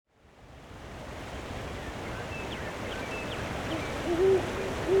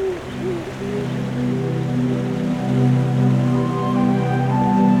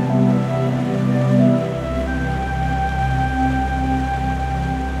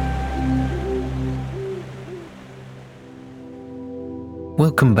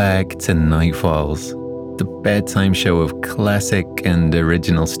Welcome back to Night Falls, the bedtime show of classic and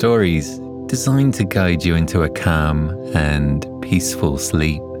original stories designed to guide you into a calm and peaceful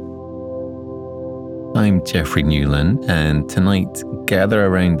sleep. I'm Jeffrey Newland, and tonight gather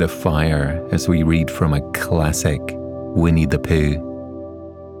around the fire as we read from a classic, Winnie-the-Pooh.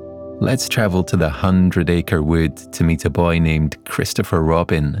 Let's travel to the 100-acre wood to meet a boy named Christopher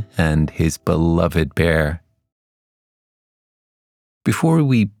Robin and his beloved bear. Before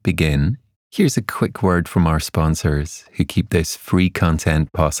we begin, here's a quick word from our sponsors who keep this free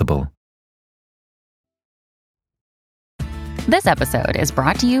content possible. This episode is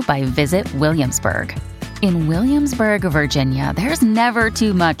brought to you by Visit Williamsburg. In Williamsburg, Virginia, there's never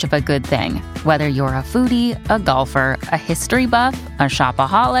too much of a good thing. Whether you're a foodie, a golfer, a history buff, a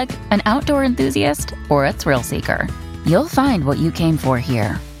shopaholic, an outdoor enthusiast, or a thrill seeker, you'll find what you came for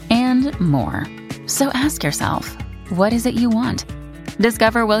here and more. So ask yourself, what is it you want?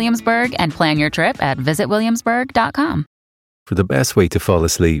 Discover Williamsburg and plan your trip at visitwilliamsburg.com. For the best way to fall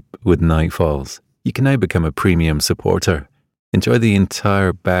asleep with Night Falls, you can now become a premium supporter. Enjoy the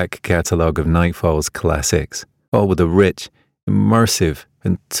entire back catalogue of Night Falls classics, all with a rich, immersive,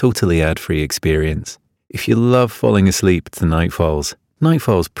 and totally ad-free experience. If you love falling asleep to Night Falls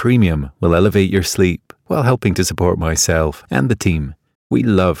Premium will elevate your sleep while helping to support myself and the team. We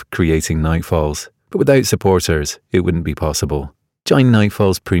love creating Night Falls, but without supporters, it wouldn't be possible. Join Night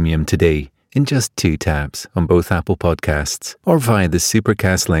Falls Premium today in just 2 taps on both Apple Podcasts or via the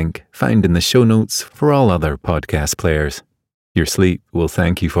Supercast link found in the show notes for all other podcast players. Your sleep will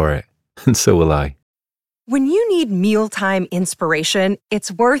thank you for it, and so will I. When you need mealtime inspiration,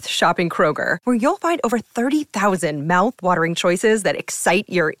 it's worth shopping Kroger, where you'll find over 30,000 mouth-watering choices that excite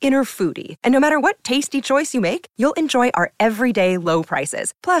your inner foodie. And no matter what tasty choice you make, you'll enjoy our everyday low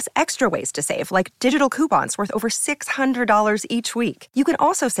prices, plus extra ways to save, like digital coupons worth over $600 each week. You can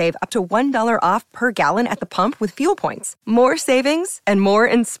also save up to $1 off per gallon at the pump with fuel points. More savings and more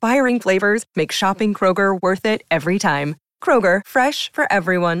inspiring flavors make shopping Kroger worth it every time. Kroger, fresh for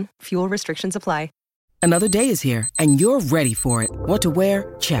everyone. Fuel restrictions apply. Another day is here, and you're ready for it. What to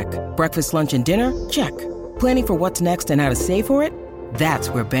wear? Check. Breakfast, lunch, and dinner? Check. Planning for what's next and how to save for it? That's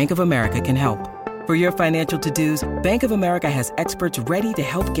where Bank of America can help. For your financial to-dos, Bank of America has experts ready to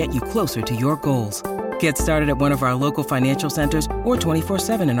help get you closer to your goals. Get started at one of our local financial centers or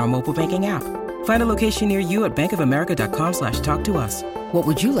 24/7 in our mobile banking app. Find a location near you at bankofamerica.com/talktous. What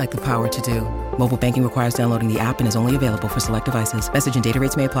would you like the power to do? Mobile banking requires downloading the app and is only available for select devices. Message and data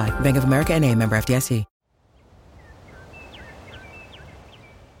rates may apply. Bank of America N.A., member FDIC.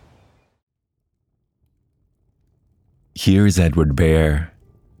 Here's Edward Bear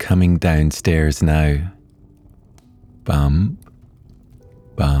coming downstairs now. Bump,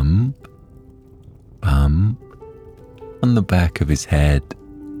 bump, bump on the back of his head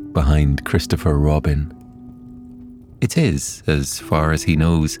behind Christopher Robin. It is, as far as he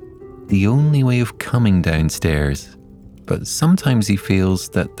knows, the only way of coming downstairs, but sometimes he feels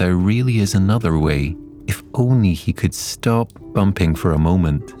that there really is another way, if only he could stop bumping for a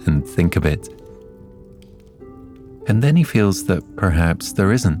moment and think of it. And then he feels that perhaps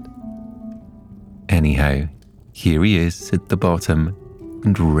there isn't. Anyhow, here he is at the bottom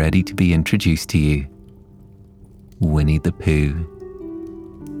and ready to be introduced to you. Winnie-the-Pooh.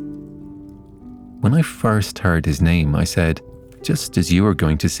 When I first heard his name, I said, just as you were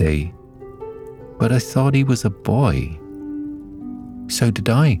going to say, but I thought he was a boy. So did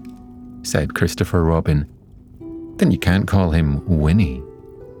I, said Christopher Robin. Then you can't call him Winnie.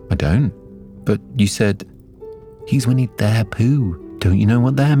 I don't. But you said, he's Winnie-the-Pooh. Don't you know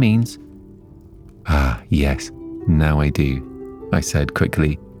what that means? Ah, yes, now I do, I said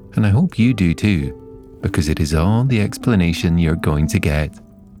quickly, and I hope you do too, because it is all the explanation you're going to get.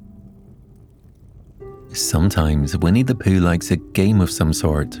 Sometimes Winnie-the-Pooh likes a game of some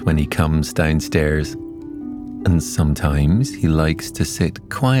sort when he comes downstairs. And sometimes he likes to sit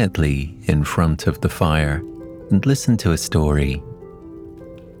quietly in front of the fire and listen to a story.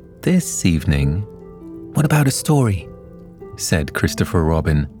 This evening, what about a story? Said Christopher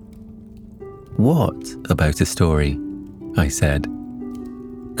Robin. What about a story? I said.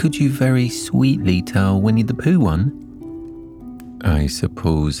 Could you very sweetly tell Winnie-the-Pooh one? I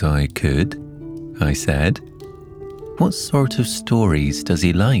suppose I could, I said. What sort of stories does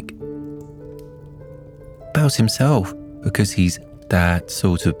he like? About himself, because he's that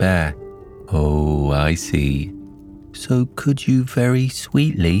sort of bear. Oh, I see. So could you very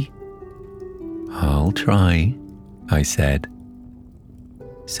sweetly? I'll try, I said.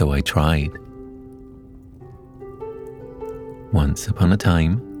 So I tried. Once upon a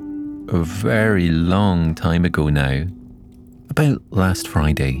time, a very long time ago now, About last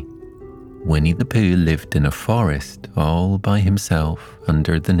Friday, Winnie-the-Pooh lived in a forest all by himself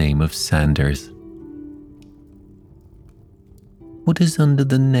under the name of Sanders. "What does under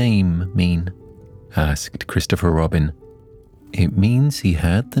the name mean?" asked Christopher Robin. "It means he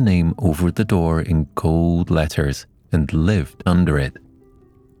had the name over the door in gold letters and lived under it."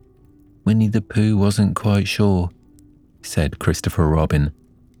 Winnie-the-Pooh wasn't quite sure, said Christopher Robin.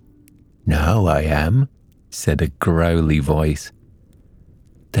 "Now I am," said a growly voice.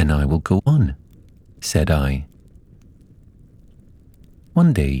 "Then I will go on," said I.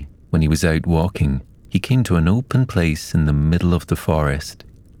 One day, when he was out walking, he came to an open place in the middle of the forest,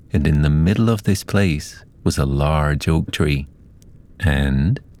 and in the middle of this place was a large oak tree,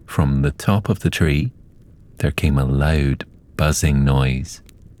 and from the top of the tree there came a loud buzzing noise.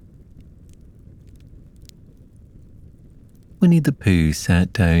 Winnie-the-Pooh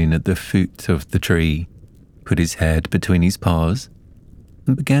sat down at the foot of the tree, put his head between his paws,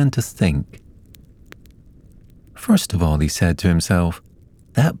 and began to think. First of all, he said to himself,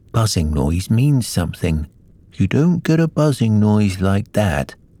 "That buzzing noise means something. You don't get a buzzing noise like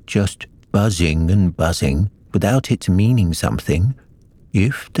that, just buzzing and buzzing, without it meaning something.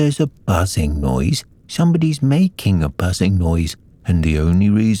 If there's a buzzing noise, somebody's making a buzzing noise, and the only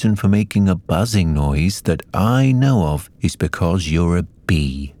reason for making a buzzing noise that I know of is because you're a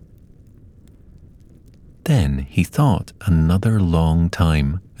bee." Then he thought another long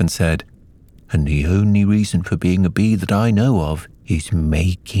time and said, "And the only reason for being a bee that I know of is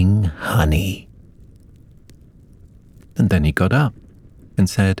making honey." And then he got up and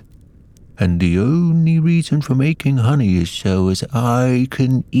said, "And the only reason for making honey is so as I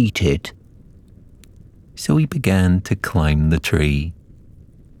can eat it." So he began to climb the tree.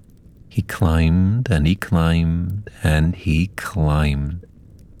 He climbed and he climbed and he climbed.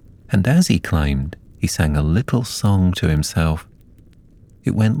 And as he climbed, he sang a little song to himself.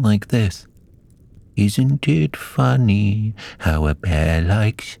 It went like this. "Isn't it funny how a bear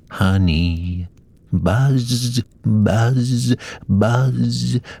likes honey? Buzz, buzz,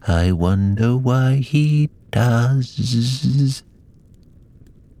 buzz, I wonder why he does."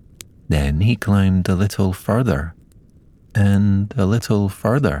 Then he climbed a little further, and a little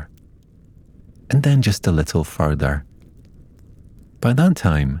further, and then just a little further. By that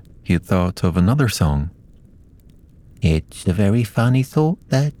time, he had thought of another song. "It's a very funny thought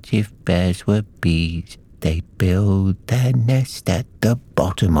that if bears were bees, they'd build their nest at the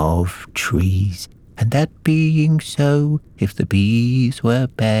bottom of trees. And that being so, if the bees were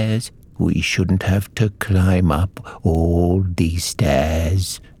bears, we shouldn't have to climb up all these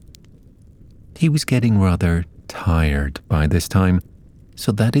stairs." He was getting rather tired by this time,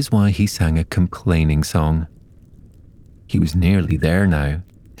 so that is why he sang a complaining song. He was nearly there now,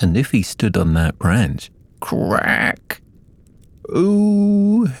 and if he stood on that branch, crack!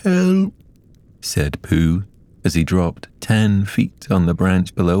 "Oh, help!" said Pooh, as he dropped 10 feet on the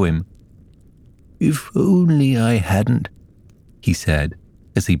branch below him. "If only I hadn't," he said,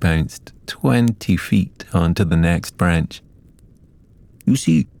 as he bounced 20 feet onto the next branch. "You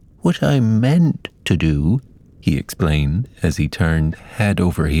see, what I meant to do," he explained as he turned head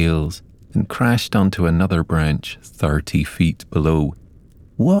over heels and crashed onto another branch 30 feet below.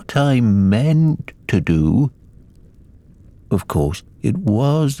 "What I meant to do. Of course, it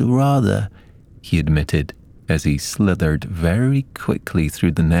was rather," he admitted as he slithered very quickly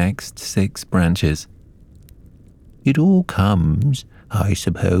through the next 6 branches. "It all comes, I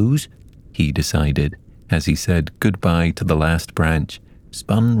suppose," he decided as he said goodbye to the last branch,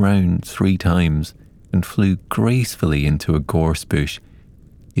 spun round 3 times, and flew gracefully into a gorse bush.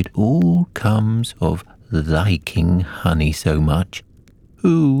 "It all comes of liking honey so much.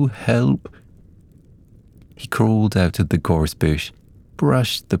 Oh, help!" He crawled out of the gorse bush,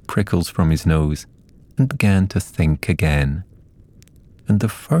 brushed the prickles from his nose, and began to think again. And the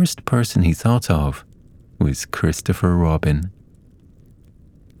first person he thought of was Christopher Robin.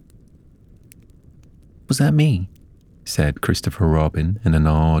 "Was that me?" said Christopher Robin in an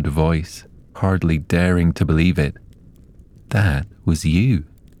odd voice, hardly daring to believe it. "That was you."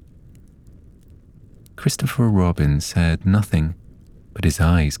 Christopher Robin said nothing, but his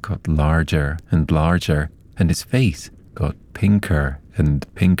eyes got larger and larger, and his face got pinker and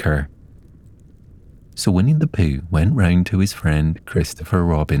pinker. So Winnie-the-Pooh went round to his friend Christopher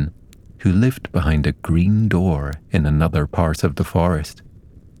Robin, who lived behind a green door in another part of the forest.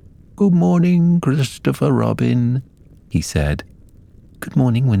 "Good morning, Christopher Robin," he said. "Good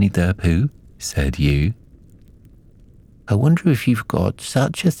morning, Winnie-the-Pooh," said you. "I wonder if you've got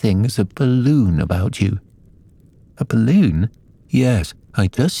such a thing as a balloon about you." "A balloon? Yes, I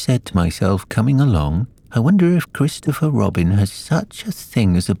just said to myself coming along, I wonder if Christopher Robin has such a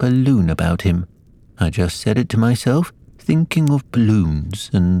thing as a balloon about him. I just said it to myself, thinking of balloons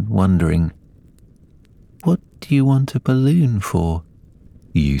and wondering. What do you want a balloon for?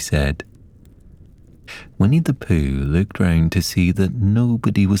 You said. Winnie-the-Pooh looked round to see that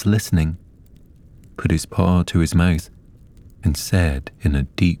nobody was listening, put his paw to his mouth, and said in a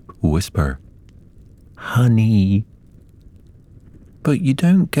deep whisper, Honey. But you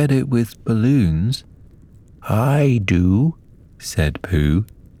don't get it with balloons. I do, said Pooh.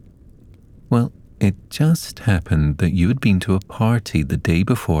 Well, it just happened that you had been to a party the day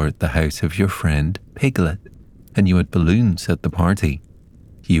before at the house of your friend Piglet, and you had balloons at the party.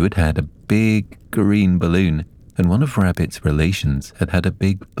 You had had a big green balloon, and one of Rabbit's relations had had a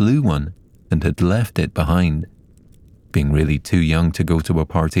big blue one and had left it behind, being really too young to go to a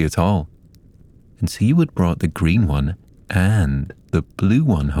party at all. And so you had brought the green one and the blue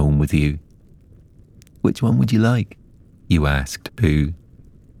one home with you. Which one would you like? You asked Pooh.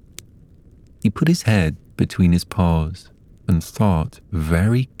 He put his head between his paws and thought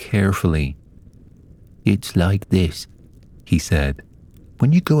very carefully. It's like this, he said.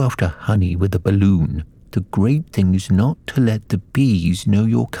 When you go after honey with a balloon, the great thing is not to let the bees know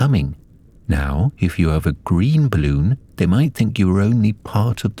you're coming. Now, if you have a green balloon, they might think you are only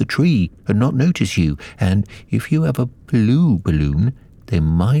part of the tree and not notice you. And if you have a blue balloon, they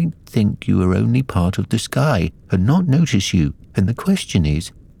might think you are only part of the sky and not notice you. And the question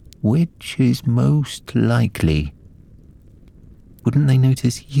is, which is most likely? Wouldn't they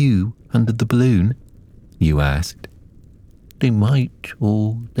notice you under the balloon? You asked. They might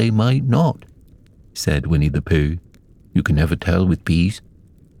or they might not, said Winnie-the-Pooh. You can never tell with bees.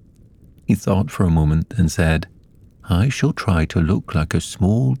 He thought for a moment and said, I shall try to look like a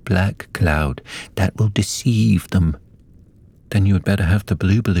small black cloud that will deceive them. Then you had better have the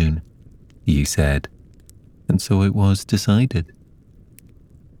blue balloon, you said. And so it was decided.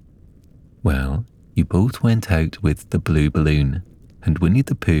 Well, you both went out with the blue balloon, and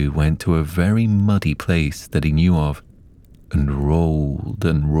Winnie-the-Pooh went to a very muddy place that he knew of, and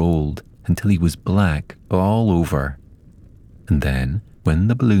rolled until he was black all over. And then, when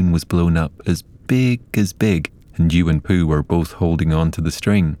the balloon was blown up as big, and you and Pooh were both holding on to the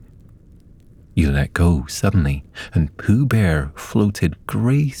string, you let go suddenly, and Pooh Bear floated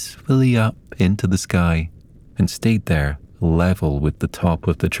gracefully up into the sky and stayed there level with the top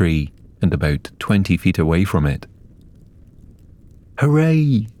of the tree and about 20 feet away from it.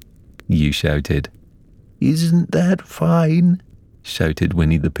 Hooray! You shouted. Isn't that fine? Shouted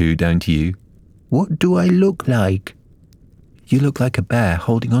Winnie-the-Pooh down to you. What do I look like? You look like a bear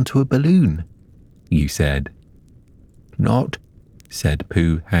holding onto a balloon, you said. Not, said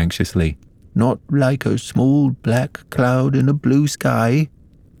Pooh anxiously, not like a small black cloud in a blue sky.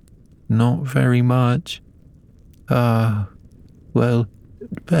 Not very much. Well,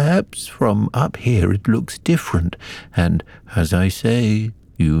 perhaps from up here it looks different, and, as I say,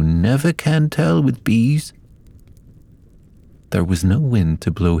 you never can tell with bees. There was no wind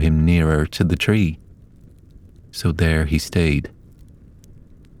to blow him nearer to the tree, so there he stayed.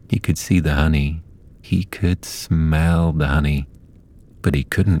 He could see the honey, he could smell the honey, but he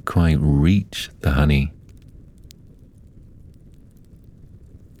couldn't quite reach the honey.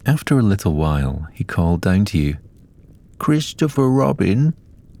 After a little while, he called down to you. Christopher Robin,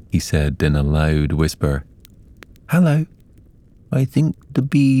 he said in a loud whisper. Hello. I think the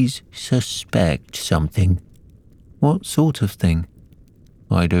bees suspect something. What sort of thing?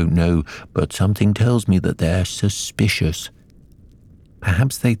 I don't know, but something tells me that they're suspicious.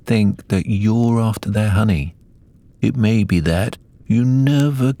 Perhaps they think that you're after their honey. It may be that. You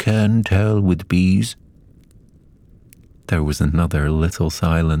never can tell with bees. There was another little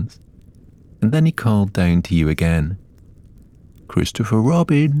silence, and then he called down to you again. Christopher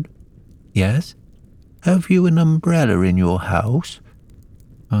Robin. Yes? Have you an umbrella in your house?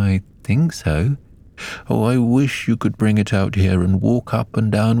 I think so. Oh, I wish you could bring it out here and walk up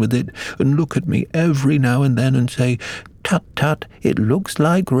and down with it and look at me every now and then and say, Tut, tut, it looks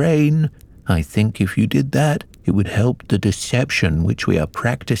like rain. I think if you did that, it would help the deception which we are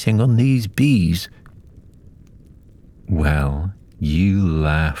practicing on these bees. Well, you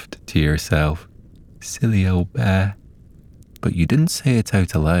laughed to yourself, silly old bear. But you didn't say it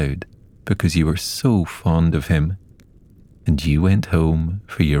out aloud because you were so fond of him, and you went home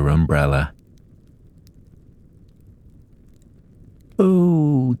for your umbrella.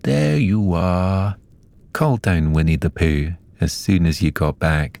 Oh, there you are, called down Winnie-the-Pooh as soon as you got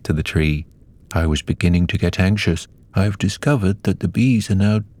back to the tree. I was beginning to get anxious. I've discovered that the bees are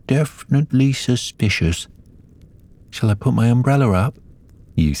now definitely suspicious. Shall I put my umbrella up?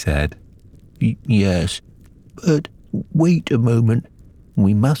 You said. Yes, but wait a moment.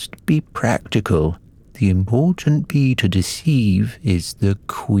 We must be practical. The important bee to deceive is the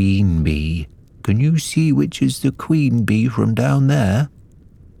queen bee. Can you see which is the queen bee from down there?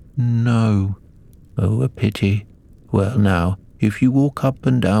 No. Oh, a pity. Well now, if you walk up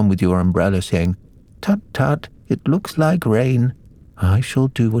and down with your umbrella saying, "Tut tut, it looks like rain," I shall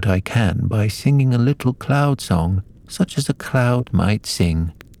do what I can by singing a little cloud song, such as a cloud might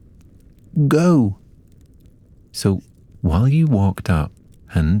sing. Go! So while you walked up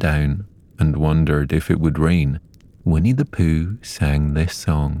and down and wondered if it would rain, Winnie-the-Pooh sang this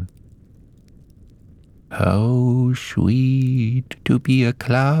song. How sweet to be a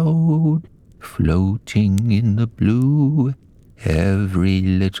cloud floating in the blue. Every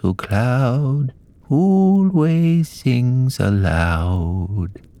little cloud always sings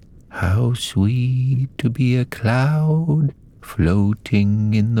aloud. How sweet to be a cloud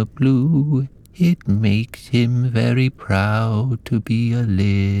floating in the blue. It makes him very proud to be a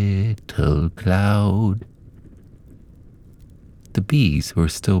little cloud. The bees were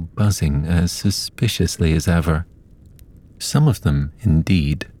still buzzing as suspiciously as ever. Some of them,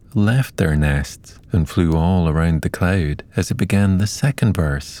 indeed, left their nests and flew all around the cloud as it began the second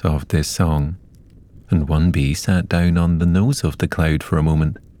verse of this song, and one bee sat down on the nose of the cloud for a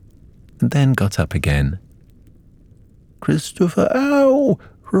moment, and then got up again. "Christopher, ow!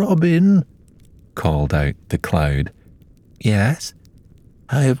 Robin!" called out the cloud. "Yes?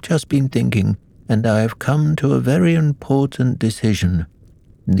 I have just been thinking, and I have come to a very important decision.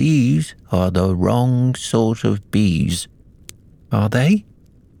 These are the wrong sort of bees." "Are they?"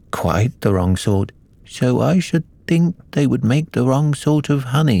 "Quite the wrong sort. So I should think they would make the wrong sort of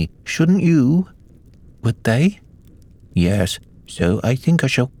honey, shouldn't you?" "Would they?" "Yes, so I think I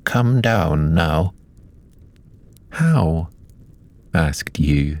shall come down now." "How?" asked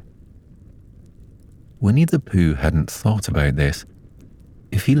you. Winnie-the-Pooh hadn't thought about this.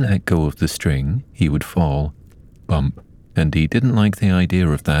 If he let go of the string, he would fall, bump, and he didn't like the idea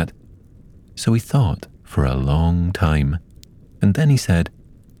of that. So he thought for a long time, and then he said,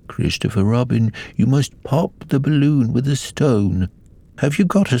 "Christopher Robin, you must pop the balloon with a stone. Have you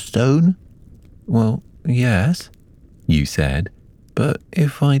got a stone?" "Well, yes," you said, "but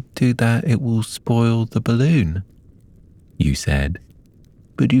if I do that it will spoil the balloon," you said.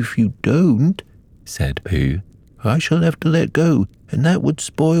 "But if you don't," said Pooh, "I shall have to let go, and that would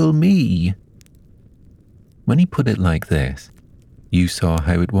spoil me." When he put it like this, you saw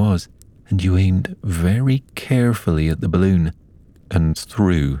how it was, and you aimed very carefully at the balloon and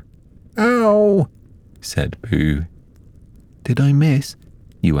threw. "Ow!" said Pooh. "Did I miss?"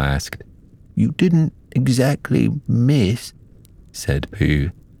 you asked. "You didn't exactly miss," said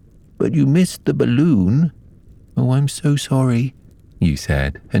Pooh. "but you missed the balloon." "Oh, I'm so sorry," you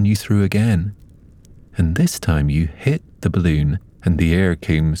said, and you threw again. And this time you hit the balloon, and the air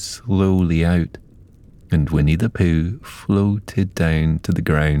came slowly out, and Winnie-the-Pooh floated down to the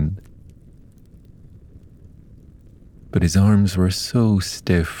ground. But his arms were so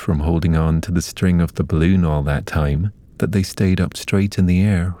stiff from holding on to the string of the balloon all that time that they stayed up straight in the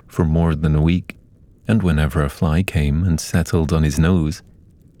air for more than a week, and whenever a fly came and settled on his nose,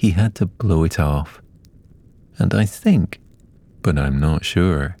 he had to blow it off. And I think, but I'm not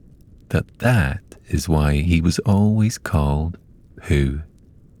sure, that is why he was always called Pooh.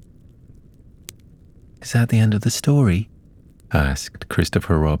 "Is that the end of the story?" asked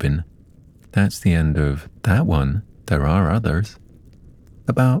Christopher Robin. "That's the end of that one. There are others.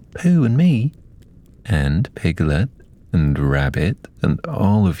 About Pooh and me, and Piglet, and Rabbit, and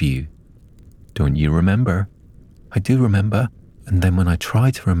all of you. Don't you remember?" "I do remember, and then when I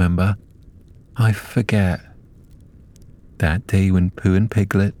try to remember, I forget." That day when Pooh and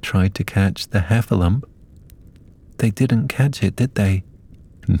Piglet tried to catch the heffalump, they didn't catch it, did they?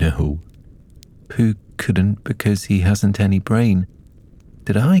 No. Pooh couldn't because he hasn't any brain.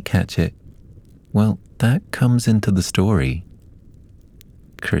 Did I catch it? Well, that comes into the story.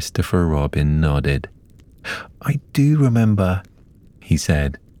 Christopher Robin nodded. "I do remember," he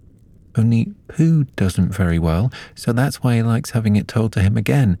said. "Only Pooh doesn't very well, so that's why he likes having it told to him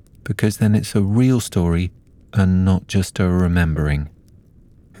again, because then it's a real story and not just a remembering."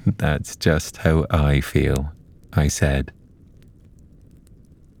 "That's just how I feel," I said.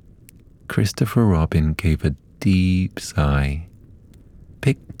 Christopher Robin gave a deep sigh,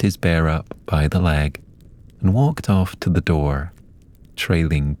 picked his bear up by the leg, and walked off to the door,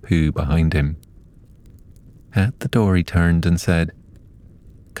 trailing Pooh behind him. At the door he turned and said,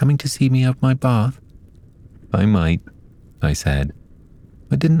 "Coming to see me have my bath?" "I might," I said.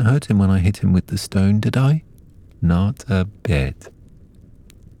 "I didn't hurt him when I hit him with the stone, did I?" "Not a bit."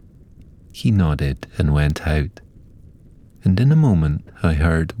 He nodded and went out. And in a moment I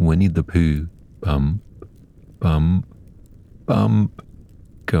heard Winnie-the-Pooh bump, bump, bump,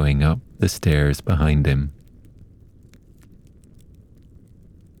 going up the stairs behind him.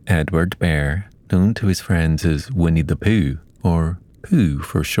 Edward Bear, known to his friends as Winnie-the-Pooh, or Pooh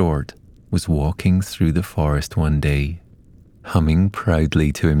for short, was walking through the forest one day, humming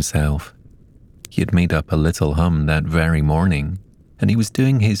proudly to himself. He had made up a little hum that very morning, and he was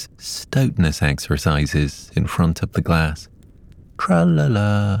doing his stoutness exercises in front of the glass.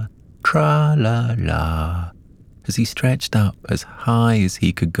 Tra-la-la, tra-la-la, as he stretched up as high as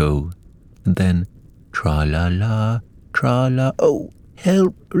he could go, and then tra-la-la, tra-la, oh,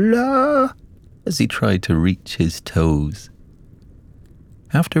 help, la, as he tried to reach his toes.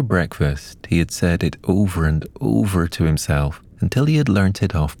 After breakfast, he had said it over and over to himself until he had learnt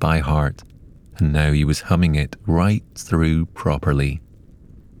it off by heart, and now he was humming it right through properly.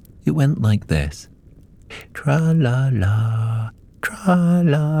 It went like this. Tra-la-la,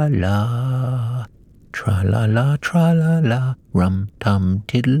 tra-la-la, tra-la-la, tra-la-la,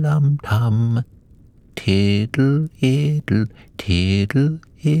 rum-tum-tiddle-um-tum, tiddle-iddle,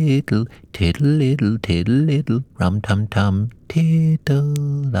 tiddle-iddle, tiddle-iddle, tiddle-iddle, rum-tum-tum,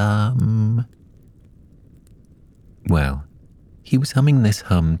 tiddle-um. Well, he was humming this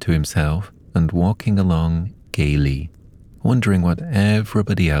hum to himself and walking along gaily, wondering what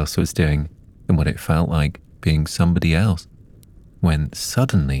everybody else was doing and what it felt like being somebody else, when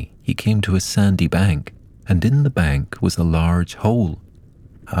suddenly he came to a sandy bank, and in the bank was a large hole.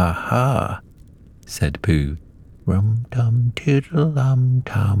 "Aha," said Pooh.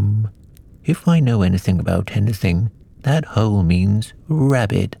 "Rum-tum-tiddle-um-tum. If I know anything about anything, that hole means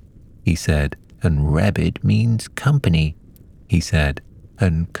rabbit," he said, "and rabbit means company," he said,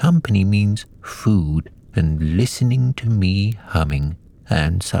 "and company means food and listening to me humming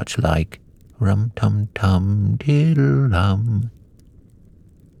and such like. Rum-tum-tum-tiddle-um."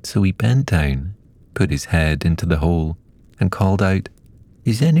 So he bent down, put his head into the hole, and called out,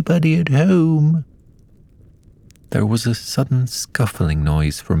 "Is anybody at home?" There was a sudden scuffling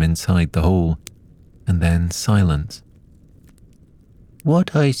noise from inside the hole, and then silence.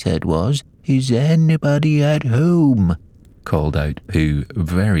 "What I said was, 'Is anybody at home?'" called out Pooh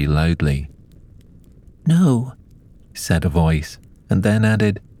very loudly. "No," said a voice, and then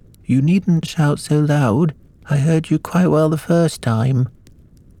added, "You needn't shout so loud. I heard you quite well the first time."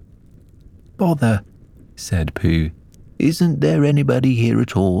 "Bother," said Pooh. "Isn't there anybody here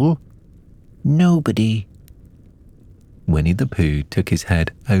at all?" "Nobody." Winnie-the-Pooh took his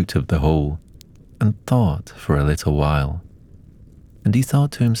head out of the hole and thought for a little while. And he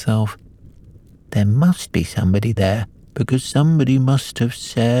thought to himself, "There must be somebody there, because somebody must have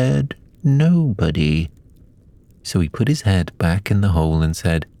said nobody." So he put his head back in the hole and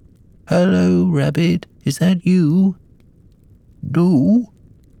said, "Hello, Rabbit, is that you?" "No,"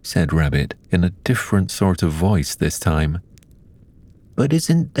 said Rabbit in a different sort of voice this time. "But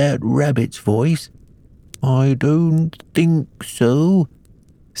isn't that Rabbit's voice?" "I don't think so,"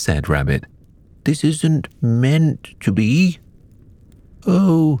 said Rabbit. "This isn't meant to be."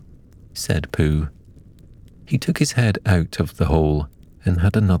 "Oh," said Pooh. He took his head out of the hole and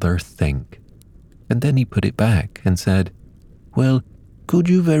had another think, and then he put it back and said, "Well, could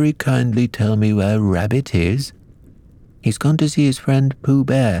you very kindly tell me where Rabbit is?" "He's gone to see his friend Pooh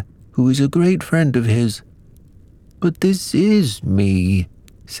Bear, who is a great friend of his." "But this is me,"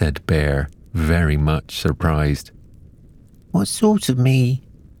 said Bear, very much surprised. "What sort of me?"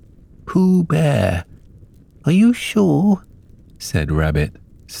 "Pooh Bear." "Are you sure?" said Rabbit,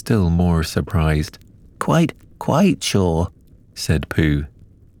 still more surprised. Quite sure," said Pooh.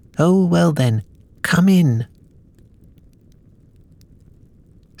 "Oh, well then, come in."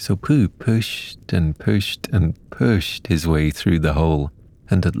 So Pooh pushed and pushed and pushed his way through the hole,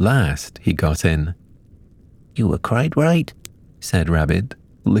 and at last he got in. "You were quite right," said Rabbit,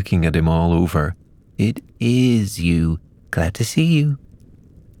 looking at him all over. "It is you. Glad to see you."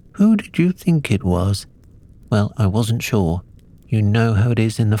 "Who did you think it was?" "Well, I wasn't sure. You know how it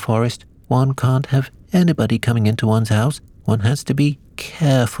is in the forest. One can't have anybody coming into one's house. One has to be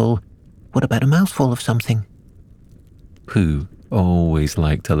careful. What about a mouthful of something?" Pooh always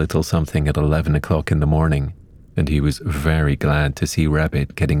liked a little something at 11 o'clock in the morning, and he was very glad to see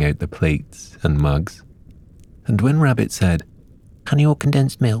Rabbit getting out the plates and mugs. And when Rabbit said, "Honey or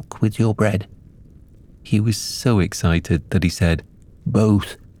condensed milk with your bread?" he was so excited that he said,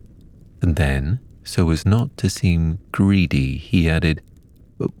 "Both." And then, so as not to seem greedy, he added,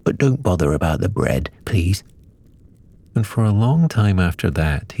 "But don't bother about the bread, please." And for a long time after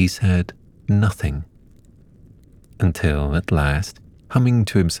that, he said nothing. Until, at last, Humming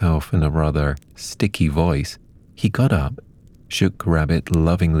to himself in a rather sticky voice, he got up, shook Rabbit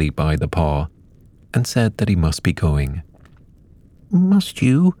lovingly by the paw, and said that he must be going. Must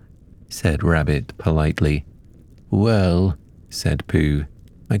you? Said Rabbit politely. Well, said Pooh,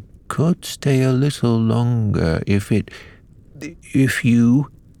 I could stay a little longer if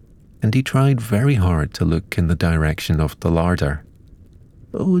you... And he tried very hard to look in the direction of the larder.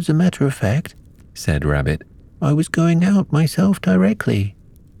 Oh, as a matter of fact, said Rabbit, I was going out myself directly.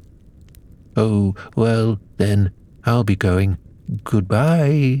 Oh, well, then, I'll be going.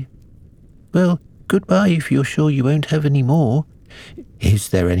 Goodbye. Well, goodbye if you're sure you won't have any more. Is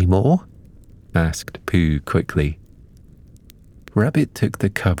there any more? Asked Pooh quickly. Rabbit took the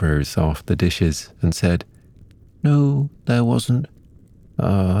covers off the dishes and said, No, there wasn't.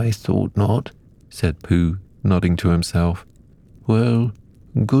 I thought not, said Pooh, nodding to himself. Well,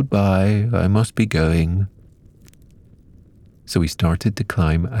 goodbye, I must be going. So he started to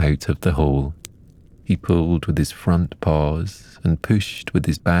climb out of the hole. He pulled with his front paws and pushed with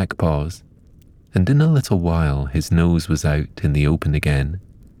his back paws, and in a little while his nose was out in the open again,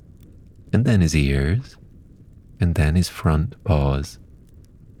 and then his ears, and then his front paws,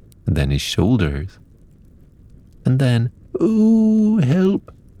 and then his shoulders, and then, Oh,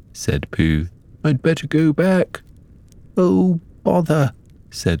 help, said Pooh. I'd better go back. Oh, bother,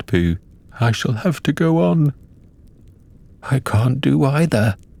 said Pooh. I shall have to go on. I can't do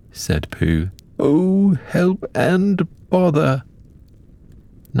either, said Pooh. Oh, help and bother.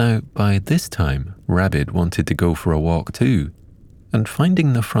 Now, by this time, Rabbit wanted to go for a walk too, and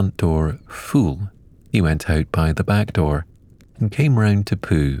finding the front door full, he went out by the back door and came round to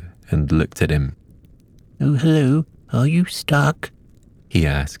Pooh and looked at him. Oh, hello, are you stuck? He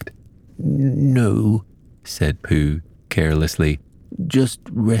asked. No, said Pooh carelessly, just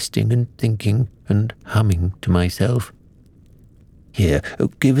resting and thinking and humming to myself. Here,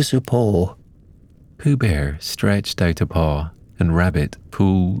 give us a paw. Pooh Bear stretched out a paw, and Rabbit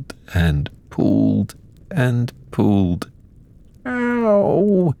pulled and pulled and pulled.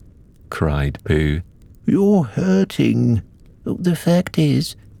 Ow! Cried Pooh. You're hurting. The fact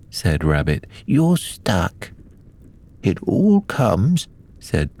is, said Rabbit, you're stuck. It all comes,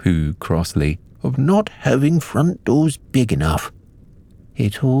 said Pooh crossly, of not having front doors big enough.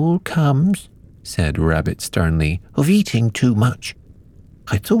 It all comes, said Rabbit sternly, of eating too much.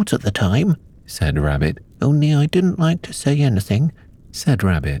 I thought at the time, said Rabbit, only I didn't like to say anything, said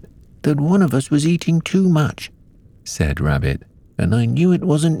Rabbit, that one of us was eating too much, said Rabbit, and I knew it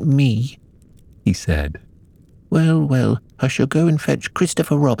wasn't me, he said. Well, well, I shall go and fetch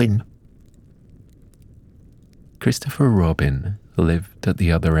Christopher Robin. Christopher Robin lived at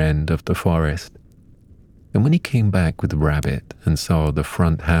the other end of the forest, and when he came back with Rabbit and saw the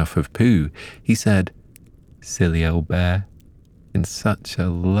front half of Pooh, he said, Silly old bear, in such a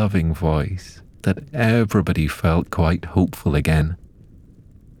loving voice that everybody felt quite hopeful again.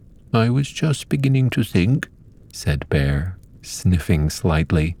 I was just beginning to think, said Bear, sniffing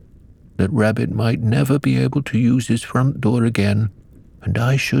slightly, that Rabbit might never be able to use his front door again, and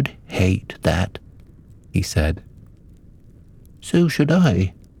I should hate that, he said. So should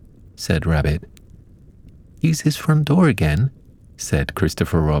I, said Rabbit. Use his front door again, said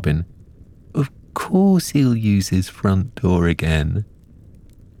Christopher Robin. Of course he'll use his front door again.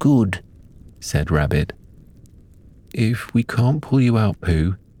 Good, said Rabbit. If we can't pull you out,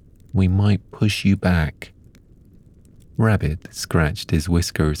 Pooh, we might push you back. Rabbit scratched his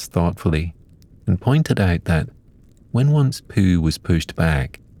whiskers thoughtfully and pointed out that when once Pooh was pushed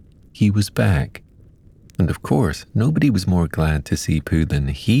back, he was back. And of course, nobody was more glad to see Pooh than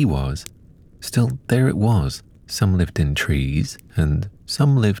he was. Still, there it was. Some lived in trees, and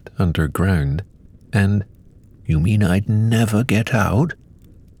some lived underground, and... You mean I'd never get out?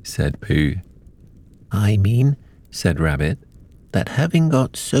 Said Pooh. I mean, said Rabbit, that having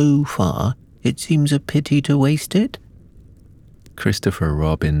got so far, it seems a pity to waste it? Christopher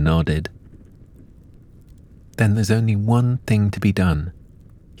Robin nodded. Then there's only one thing to be done,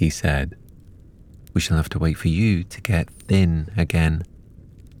 he said. We shall have to wait for you to get thin again.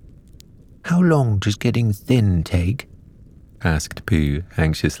 How long does getting thin take? Asked Pooh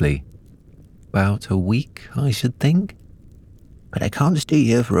anxiously. About a week, I should think. But I can't stay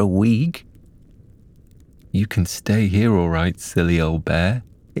here for a week. You can stay here all right, silly old bear.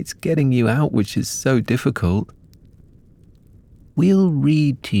 It's getting you out which is so difficult. We'll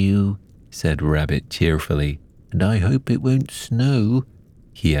read to you, said Rabbit cheerfully, and I hope it won't snow,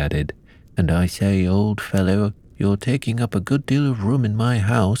 he added. And I say, old fellow, you're taking up a good deal of room in my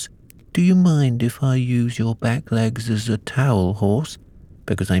house. Do you mind if I use your back legs as a towel horse?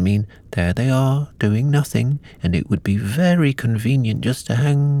 because there they are, doing nothing, and it would be very convenient just to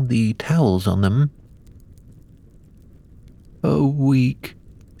hang the towels on them." "A week,"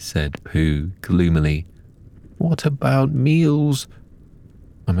 said Pooh gloomily. "What about meals?"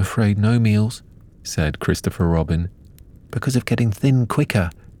 "I'm afraid no meals," said Christopher Robin, "because of getting thin quicker,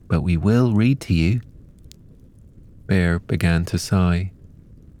 but we will read to you." Bear began to sigh,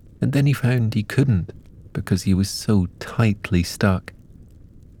 and then he found he couldn't because he was so tightly stuck,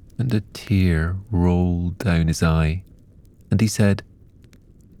 and a tear rolled down his eye, and he said,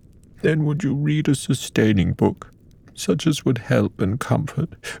 "Then would you read a sustaining book, such as would help and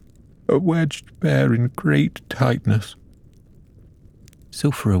comfort a wedged bear in great tightness?" So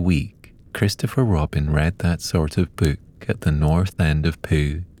for a week, Christopher Robin read that sort of book at the north end of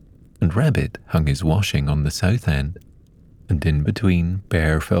Pooh, and Rabbit hung his washing on the south end, and in between,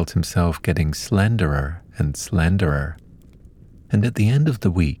 Bear felt himself getting slenderer and slenderer. And at the end of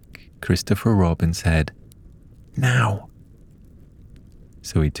the week, Christopher Robin said, "Now."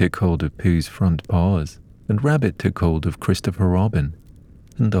 So he took hold of Pooh's front paws, and Rabbit took hold of Christopher Robin,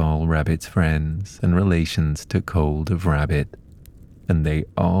 and all Rabbit's friends and relations took hold of Rabbit, and they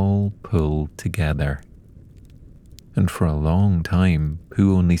all pulled together. And for a long time,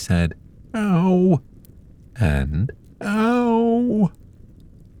 Pooh only said, "Ow!" and "Ow!"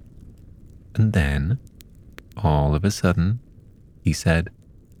 And then, all of a sudden, he said,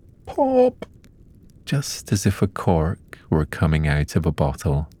 "Pop!" just as if a cork were coming out of a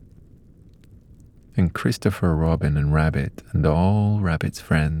bottle. And Christopher Robin and Rabbit and all Rabbit's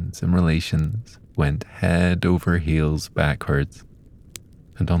friends and relations went head over heels backwards,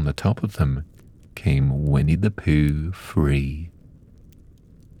 and on the top of them came Winnie-the-Pooh free.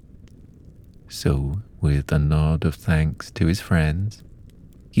 So, with a nod of thanks to his friends,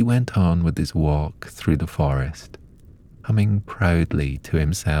 he went on with his walk through the forest, humming proudly to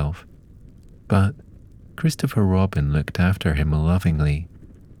himself. But Christopher Robin looked after him lovingly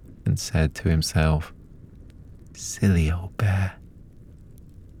and said to himself, "Silly old bear,